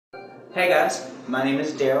Hey guys, my name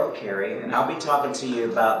is Daryl Carey and I'll be talking to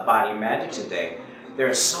you about body magic today. There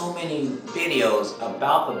are so many videos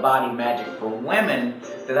about the body magic for women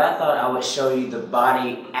that I thought I would show you the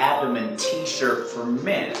body abdomen t-shirt for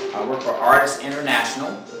men. I work for Ardyss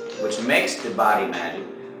International, which makes the body magic,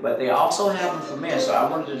 but they also have them for men, so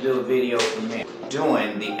I wanted to do a video for men.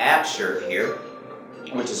 Doing the ab shirt here,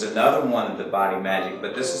 which is another one of the body magic,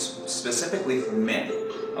 but this is specifically for men,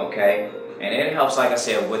 okay? And it helps, like I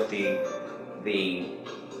said, with the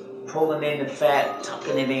pulling in the fat,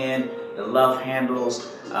 tucking it in, the love handles,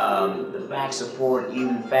 the back support,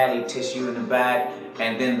 even fatty tissue in the back,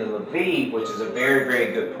 and then the Levine, which is a very,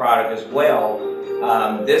 very good product as well.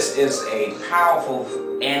 This is a powerful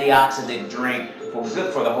antioxidant drink,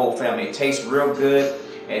 good for the whole family. It tastes real good.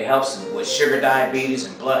 It helps with sugar diabetes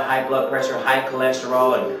and high blood pressure, high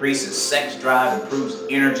cholesterol, increases sex drive, improves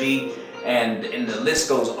energy, and the list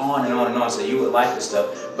goes on and on and on, so you would like this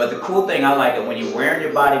stuff. But the cool thing I like it when you're wearing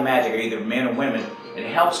your body magic, or either men or women, it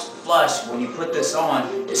helps flush when you put this on.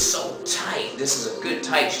 It's so tight. This is a good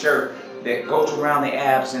tight shirt that goes around the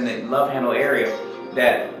abs and the love handle area,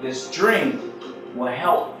 that this drink will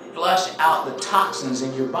help flush out the toxins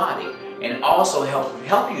in your body and also help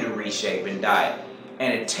you to reshape and diet.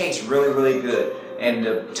 And it tastes really, really good. And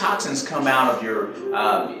the toxins come out of your,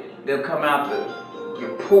 they'll come out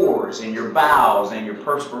your pores and your bowels and your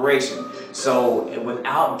perspiration. So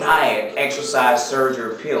without diet, exercise,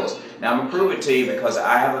 surgery, or pills. Now I'm gonna prove it to you because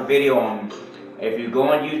I have a video on, if you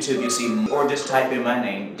go on YouTube, you'll see, or just type in my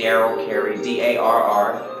name, Daryl Carey,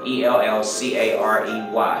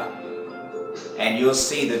 D-A-R-R-E-L-L-C-A-R-E-Y. And you'll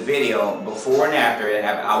see the video before and after.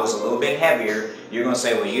 I was a little bit heavier. You're gonna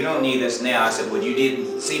say, well, you don't need this now. I said, well, you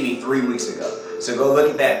didn't see me 3 weeks ago. So go look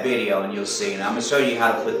at that video and you'll see. And I'm gonna show you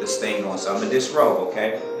how to put this thing on. So I'm gonna disrobe,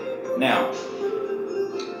 okay? Now,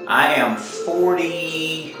 I am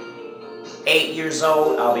 48 years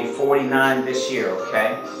old. I'll be 49 this year,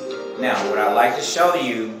 okay? Now, what I'd like to show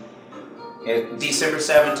you is December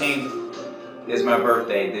 17th is my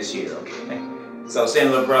birthday this year, okay? So send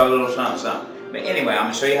a little brother a little something, something. But anyway, I'm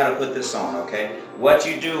gonna show you how to put this on, okay? What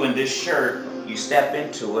you do in this shirt, you step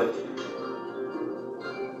into it,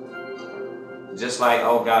 just like,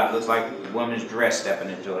 oh God, it looks like a woman's dress stepping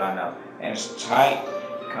into it, I know. And it's tight,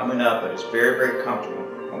 coming up, but it's very, very comfortable.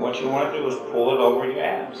 And what you want to do is pull it over your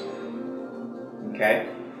abs, okay?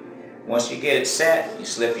 Once you get it set, you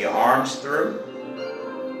slip your arms through,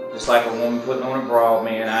 just like a woman putting on a bra,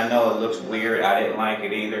 man. I know it looks weird, I didn't like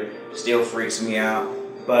it either, still freaks me out,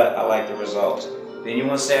 but I like the results. Then you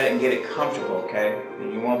want to set it and get it comfortable, okay?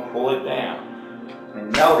 Then you want to pull it down. And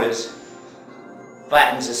notice,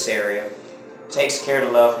 flattens this area, takes care of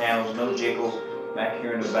the love handles, no jiggles back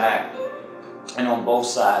here in the back, and on both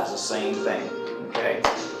sides the same thing, okay?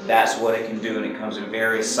 That's what it can do, and it comes in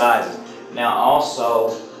various sizes. Now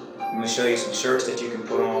also, I'm going to show you some shirts that you can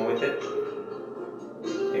put on with it.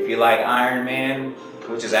 If you like Iron Man,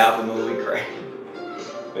 which is out the movie, great.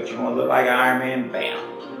 But if you want to look like Iron Man, bam,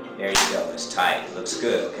 there you go. It's tight, it looks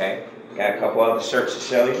good, okay? Got a couple other shirts to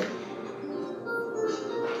show you.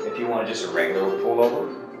 If you want just a regular pullover,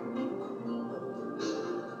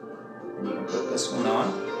 and you can put this one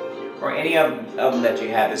on, or any of them that you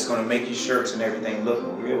have that's going to make your shirts and everything look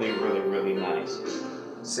really, really, really nice.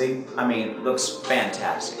 See? I mean, it looks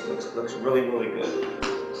fantastic. Looks really, really good.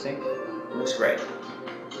 See? Looks great.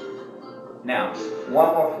 Now,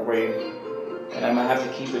 one more for you, and I'm going to have to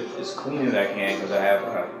keep it as clean as I can because I have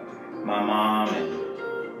my mom and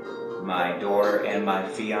my daughter and my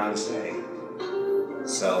fiance.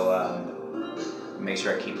 So, make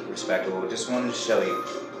sure I keep it respectable. Just wanted to show you.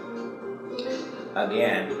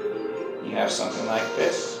 Again, you have something like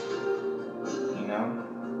this, you know?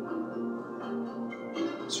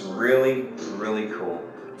 It's really, really cool.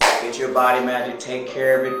 Get your body magic, take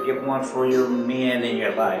care of it, get one for your men in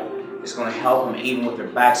your life. It's going to help them even with their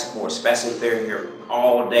back support, especially if they're here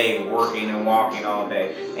all day working and walking all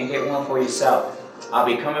day. And get one for yourself. I'll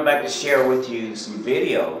be coming back to share with you some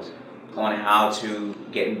videos on how to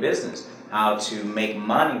get in business, how to make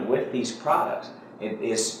money with these products.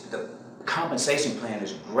 The compensation plan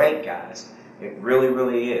is great, guys. It really,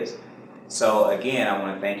 really is. So again, I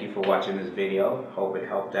want to thank you for watching this video. Hope it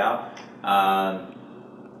helped out. I'm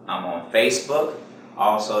on Facebook.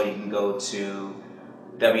 Also, you can go to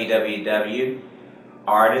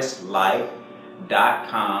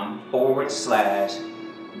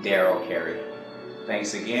www.ardystlife.com/Daryl Carey.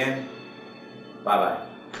 Thanks again. Bye-bye.